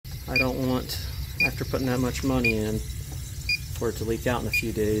I don't want, after putting that much money in, for it to leak out in a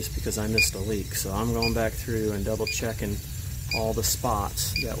few days because I missed a leak. So I'm going back through and double checking all the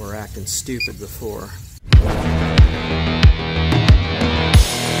spots that were acting stupid before.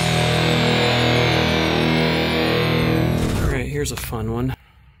 Alright, here's a fun one.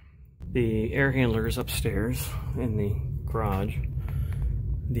 The air handler is upstairs in the garage.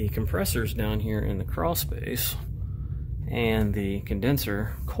 The compressor's down here in the crawl space, and the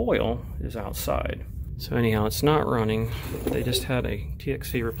condenser coil is outside. So anyhow, it's not running. They just had a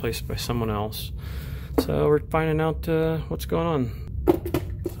TXV replaced by someone else. So we're finding out what's going on.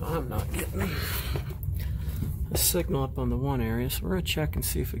 So I'm not getting a signal up on the one area, so we're gonna check and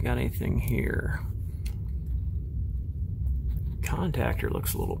see if we got anything here. Contactor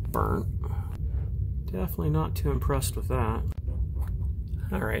looks a little burnt. Definitely not too impressed with that.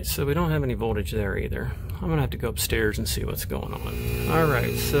 Alright, so we don't have any voltage there either. I'm gonna have to go upstairs and see what's going on.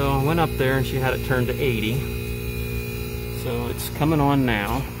 Alright, so I went up there and she had it turned to 80. So it's coming on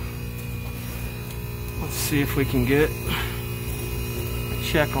now. Let's see if we can get a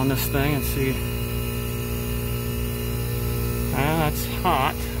check on this thing and see. That's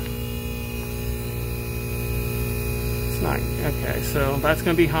hot. It's not, okay, so that's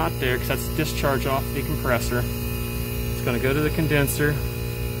gonna be hot there because that's discharge off the compressor. It's gonna go to the condenser,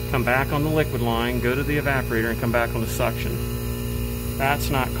 come back on the liquid line, go to the evaporator, and come back on the suction. That's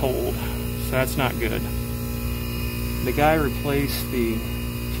not cold, so that's not good. The guy replaced the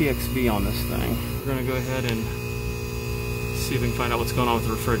TXV on this thing. We're going to go ahead and see if we can find out what's going on with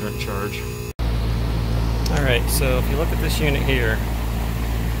the refrigerant charge. Alright, so if you look at this unit here,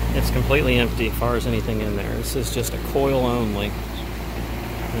 it's completely empty as far as anything in there. This is just a coil only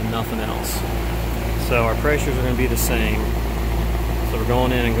and nothing else. So our pressures are going to be the same. So we're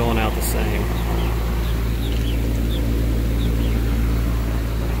going in and going out the same.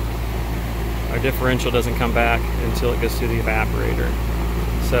 Our differential doesn't come back until it goes through the evaporator.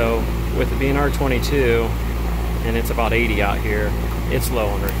 So with it being R22 and it's about 80 out here, it's low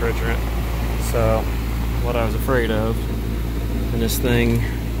on refrigerant. So what I was afraid of, and this thing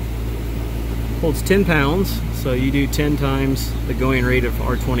holds 10 pounds, so you do 10 times the going rate of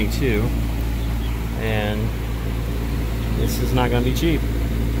R22, and this is not going to be cheap.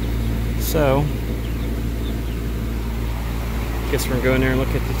 So, I guess we're going to go in there and look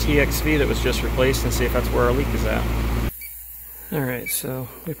at the TXV that was just replaced and see if that's where our leak is at. Alright, so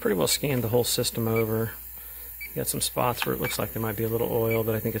we've pretty well scanned the whole system over. Got some spots where it looks like there might be a little oil,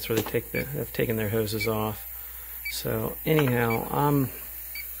 but I think it's where they've taken their hoses off. So, anyhow, I'm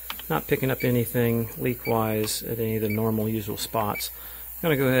not picking up anything leak-wise at any of the normal usual spots. I'm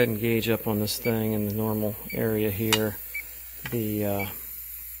going to go ahead and gauge up on this thing in the normal area here. The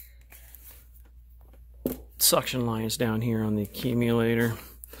suction line is down here on the accumulator,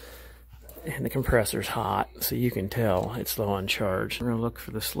 and the compressor's hot, so you can tell it's low on charge. We're going to look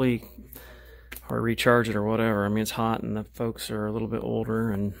for this leak or recharge it or whatever. I mean, it's hot and the folks are a little bit older,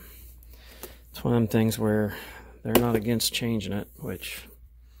 and it's one of them things where they're not against changing it, which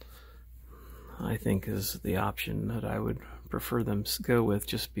I think is the option that I would prefer them to go with,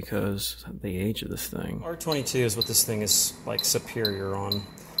 just because of the age of this thing. R22 is what this thing is like superior on.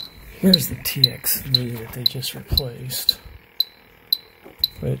 Here's the TXV that they just replaced,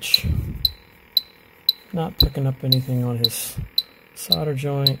 which not picking up anything on his solder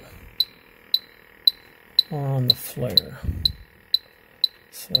joint or on the flare.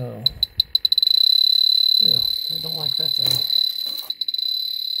 So, yeah, I don't like that thing.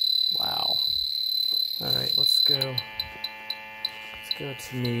 Wow. Alright, let's go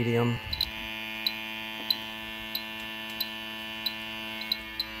to medium.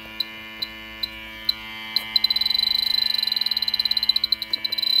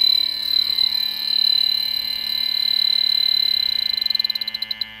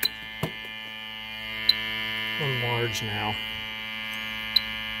 I'm large now.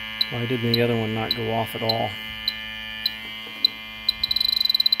 Why didn't the other one not go off at all?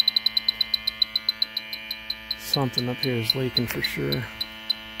 Something up here is leaking for sure. I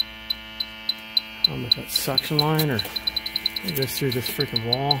don't know if that's suction line or it goes through this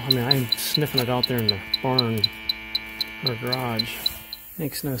freaking wall. I mean, I'm sniffing it out there in the barn or garage.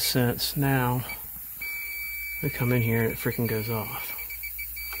 Makes no sense. Now, we come in here and it freaking goes off.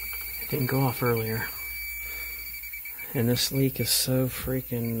 It didn't go off earlier. And this leak is so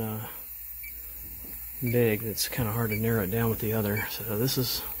freaking big, it's kind of hard to narrow it down with the other. So this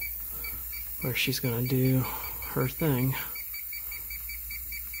is where she's going to do her thing.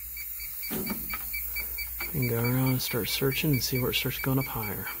 And go around and start searching and see where it starts going up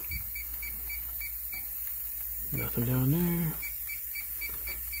higher. Nothing down there.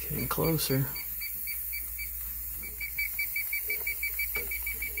 Getting closer.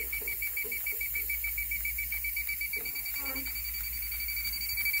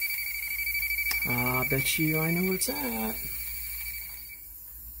 I bet you I know where it's at.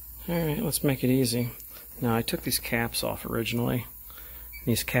 Alright, let's make it easy. Now, I took these caps off originally.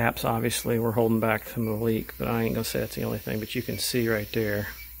 These caps obviously were holding back some of the leak, but I ain't gonna say that's the only thing, but you can see right there.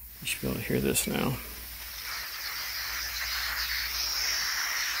 You should be able to hear this now.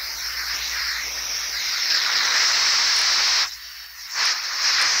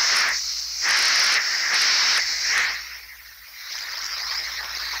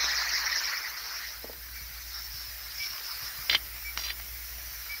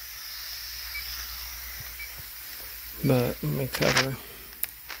 But let me cover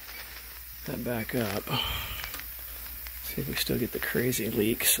that back up. See if we still get the crazy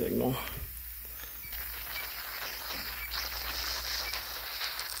leak signal.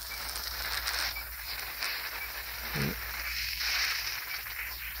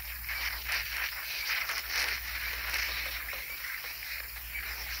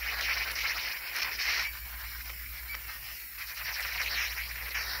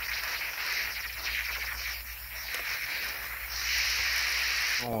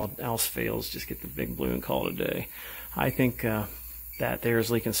 All else fails, just get the big blue and call it a day. I think that there is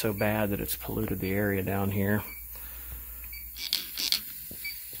leaking so bad that it's polluted the area down here.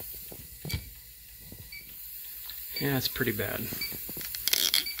 Yeah, it's pretty bad.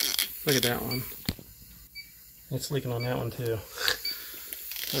 Look at that one. It's leaking on that one too.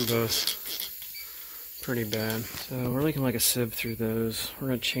 They're both pretty bad. So we're leaking like a sieve through those. We're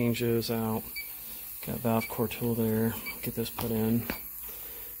going to change those out. Got valve core tool there. Get this put in.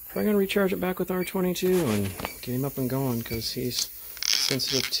 Probably going to recharge it back with R22 and get him up and going because he's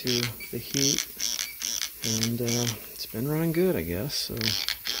sensitive to the heat. And it's been running good, I guess. So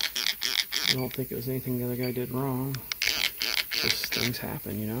I don't think it was anything the other guy did wrong. Just things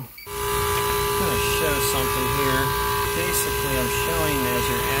happen, you know. I'm going to show something here. Basically, I'm showing as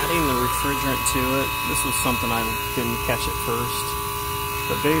you're adding the refrigerant to it. This was something I didn't catch at first.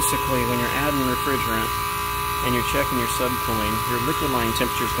 But basically, when you're adding refrigerant, and you're checking your subcooling, your liquid line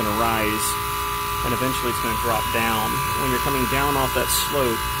temperature is going to rise, and eventually it's going to drop down. When you're coming down off that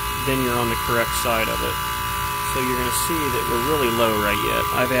slope, then you're on the correct side of it. So you're going to see that we're really low right yet.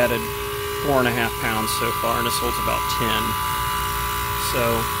 I've added 4.5 pounds so far, and this holds about 10. So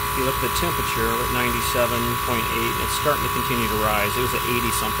if you look at the temperature, we're at 97.8. It's starting to continue to rise. It was at 80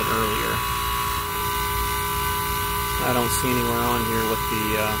 something earlier. I don't see anywhere on here what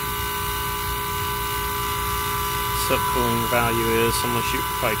the subcooling value is. So I'm going to shoot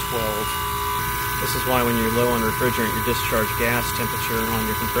for probably 12. This is why when you're low on refrigerant, your discharge gas temperature on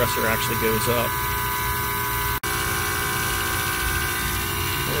your compressor actually goes up.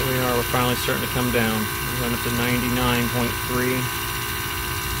 There we are, we're finally starting to come down. We're going up to 99.3,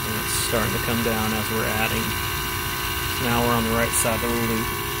 and it's starting to come down as we're adding. So now we're on the right side of the loop.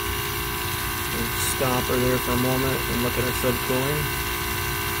 We'll stop her there for a moment and look at our subcooling.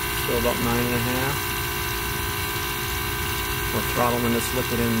 Still about 9.5. We're throttling this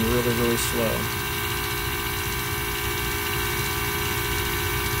liquid in really, really slow.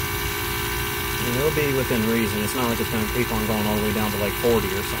 And it'll be within reason. It's not like it's going to keep on going all the way down to like 40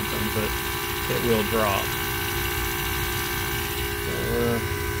 or something, but it will drop. So we're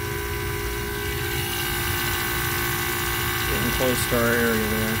getting close to our area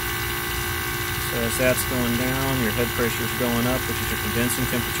there. So as that's going down, your head pressure is going up, which is your condensing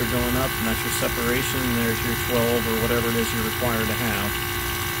temperature going up, and that's your separation. There's your 12 or whatever it is you're required to have.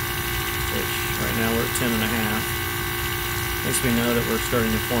 Which right now we're at 10.5. Makes me know that we're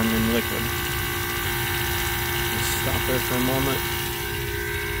starting to form in liquid. Just stop there for a moment.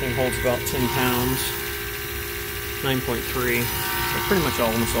 Thing holds about 10 pounds. 9.3. So pretty much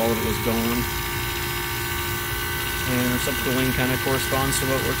almost all of it was going. And our subcooling kind of corresponds to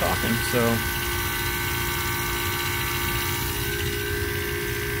what we're talking. So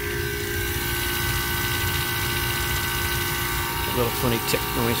a little funny tick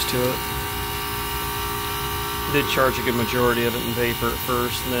noise to it. Did charge a good majority of it in vapor at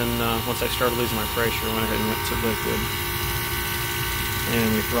first, and then once I started losing my pressure, I went ahead and went to liquid.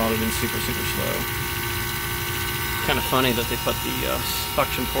 And we throttled in super, super slow. Kind of funny that they put the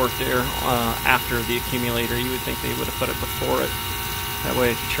suction port there after the accumulator. You would think they would have put it before it. That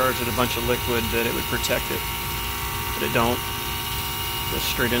way if you charge it a bunch of liquid that it would protect it. But it don't. Goes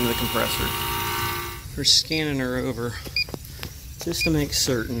straight into the compressor. We're scanning her over just to make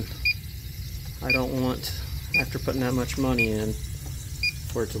certain. I don't want, after putting that much money in,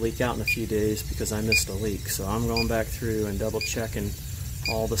 for it to leak out in a few days because I missed a leak. So I'm going back through and double checking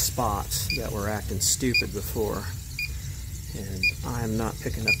all the spots that were acting stupid before. And I'm not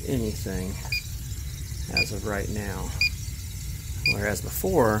picking up anything as of right now. Whereas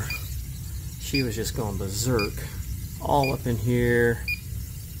before, she was just going berserk all up in here,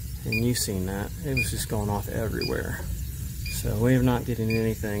 and you've seen that. It was just going off everywhere. So we're not getting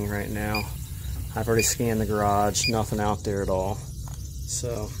anything right now. I've already scanned the garage, nothing out there at all.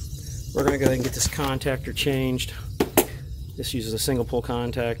 So we're going to go ahead and get this contactor changed. This uses a single pole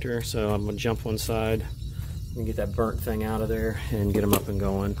contactor, so I'm going to jump one side and get that burnt thing out of there and get them up and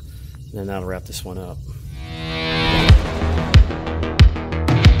going. And then that'll wrap this one up.